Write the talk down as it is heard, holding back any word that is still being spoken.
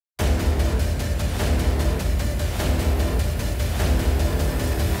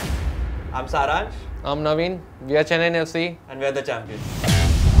I'm Saransh. I'm Navin. We are Chennaiyin FC. And we are the champions.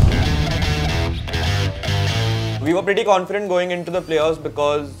 We were pretty confident going into the playoffs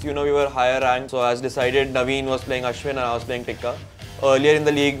because, we were higher ranked. So as decided, Navin was playing Ashwin and I was playing Tikka. Earlier in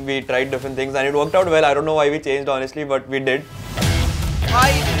the league, we tried different things and it worked out well. I don't know why we changed, honestly, but we did.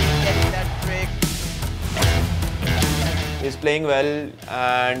 I didn't get that trick. He's playing well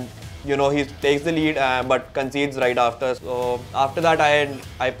and he takes the lead but concedes right after. So after that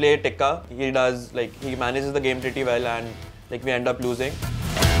I play Tikka. He manages the game pretty well and we end up losing.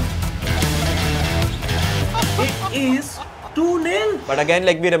 It is 2-0. But again,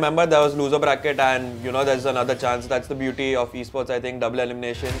 we remember there was loser bracket and there's another chance. That's the beauty of esports, I think, double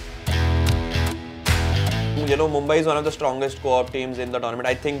elimination. Mumbai is one of the strongest co-op teams in the tournament.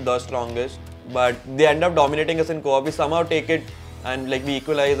 I think the strongest. But they end up dominating us in co-op. We somehow take it and we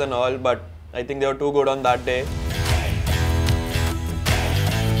equalize and all, but I think they were too good on that day.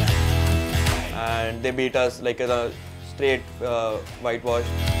 And they beat us like a straight whitewash.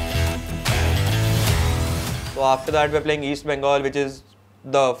 So after that we're playing East Bengal, which is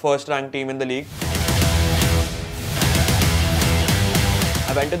the first ranked team in the league.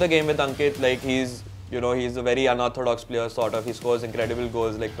 I went to the game with Ankit, he's a very unorthodox player sort of. He scores incredible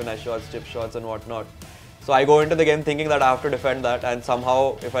goals like finesse shots, chip shots and whatnot. So I go into the game thinking that I have to defend that and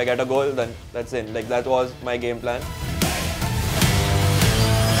somehow if I get a goal then that's in. That was my game plan.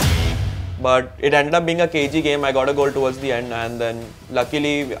 But it ended up being a cagey game. I got a goal towards the end and then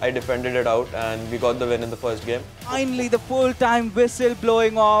luckily I defended it out and we got the win in the first game. Finally the full-time whistle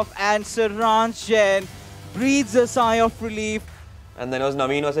blowing off and Saransh breathes a sigh of relief. And then it was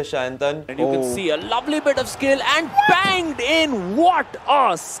Navin versus Shayantan. And you can see a lovely bit of skill and banged in. What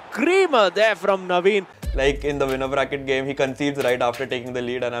a screamer there from Navin. In the winner bracket game, he concedes right after taking the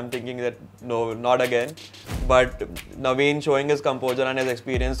lead and I'm thinking that no, not again. But Navin, showing his composure and his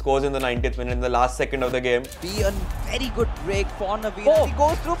experience, scores in the 90th minute, in the last second of the game. Be a very good break for Navin as he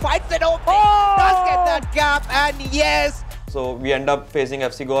goes through, fights it open, does get that gap and yes! So we end up facing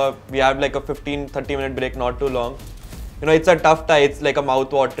FC Goa. We have a 15-30 minute break, not too long. It's a tough tie, it's like a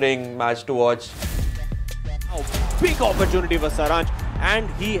mouth-watering match to watch. Oh, big opportunity for Saransh and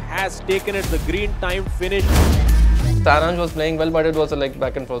he has taken it, the green time finish. Saransh was playing well, but it was a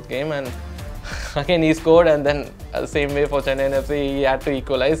back and forth game, and again he scored, and then the same way for Chennaiyin FC, he had to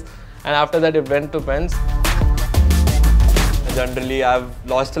equalize, and after that it went to pens. Generally, I've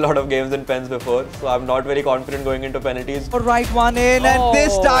lost a lot of games in pens before, so I'm not very confident going into penalties. Right one in, and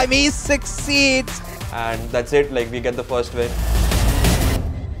this time he succeeds. And that's it, we get the first win.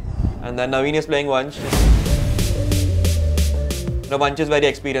 And then Navin is playing Vansh. Vansh is very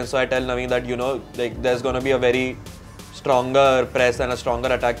experienced, so I tell Navin that, there's going to be a very stronger press and a stronger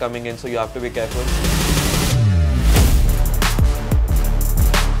attack coming in, so you have to be careful.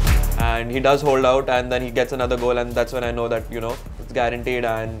 And he does hold out and then he gets another goal and that's when I know that, it's guaranteed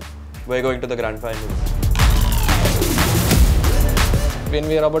and we're going to the grand finals. When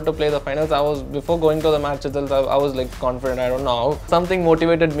we were about to play the finals, before going to the match itself, I was confident, I don't know how. Something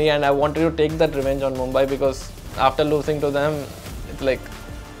motivated me and I wanted to take that revenge on Mumbai because after losing to them,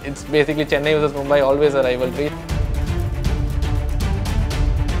 it's basically Chennai versus Mumbai, always a rivalry.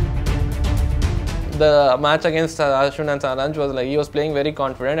 The match against Ashwin and Saransh was he was playing very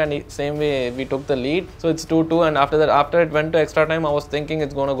confident and same way we took the lead. So it's 2-2 and after that, after it went to extra time, I was thinking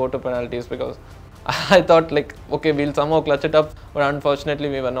it's going to go to penalties because I thought okay, we'll somehow clutch it up, but unfortunately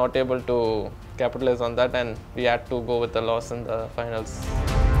we were not able to capitalize on that and we had to go with the loss in the finals.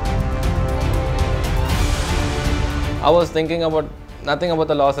 I was thinking about nothing about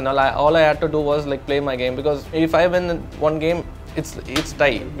the loss and all I had to do was play my game because if I win one game, it's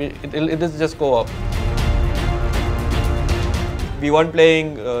tie. It is just co-op. We weren't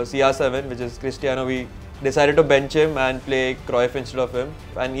playing CR7, which is Cristiano. We decided to bench him and play Cruyff instead of him.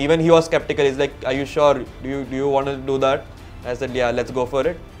 And even he was skeptical. He's like, "Are you sure? Do you want to do that?" I said, "Yeah, let's go for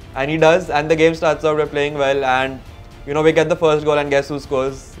it." And he does. And the game starts out. We're playing well, and we get the first goal. And guess who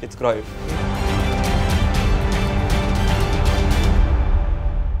scores? It's Cruyff.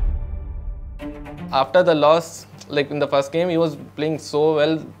 After the loss, in the first game, he was playing so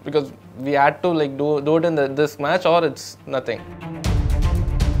well because we had to do it in this match or it's nothing.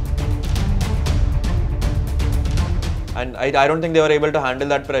 And I don't think they were able to handle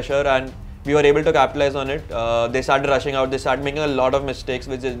that pressure and we were able to capitalize on it. They started rushing out, they started making a lot of mistakes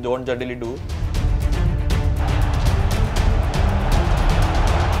which they don't generally do.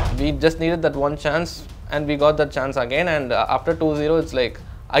 We just needed that one chance and we got that chance again, and after 2-0 it's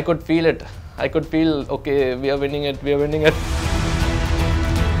I could feel it. I could feel, okay, we are winning it, we are winning it.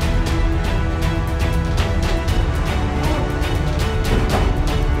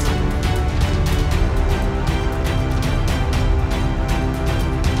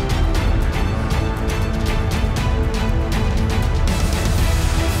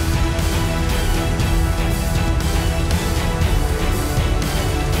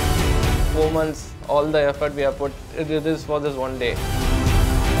 months, all the effort we have put, it is for this one day.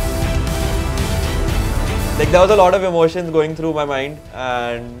 Like there was a lot of emotions going through my mind,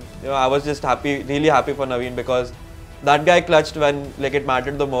 and I was just happy, really happy for Navin, because that guy clutched when like it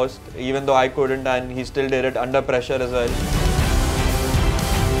mattered the most, even though I couldn't, and he still did it under pressure as well.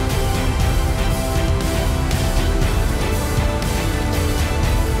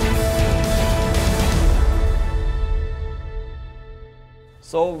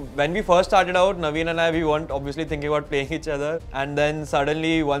 So when we first started out, Navin and I, we weren't obviously thinking about playing each other. And then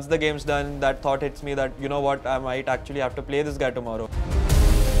suddenly, once the game's done, that thought hits me that, you know what, I might actually have to play this guy tomorrow.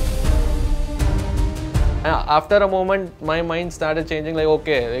 After a moment, my mind started changing, like,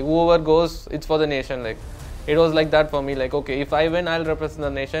 okay, like whoever goes, it's for the nation. Like, it was like that for me, like, okay, if I win, I'll represent the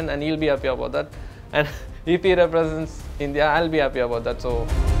nation and he'll be happy about that. And if he represents India, I'll be happy about that. So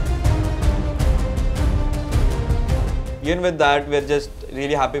even with that, we're just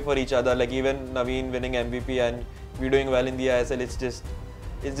really happy for each other. Like even Navin winning MVP and we doing well in the eISL, it's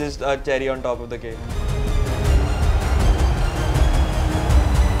just a cherry on top of the cake.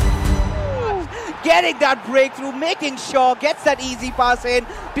 Getting that breakthrough, making sure, gets that easy pass in,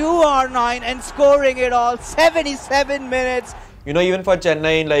 2R9 and scoring it all, 77 minutes. Even for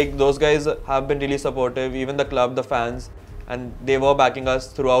Chennai, like those guys have been really supportive, even the club, the fans, and they were backing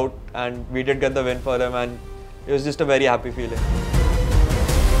us throughout, and we did get the win for them, and it was just a very happy feeling.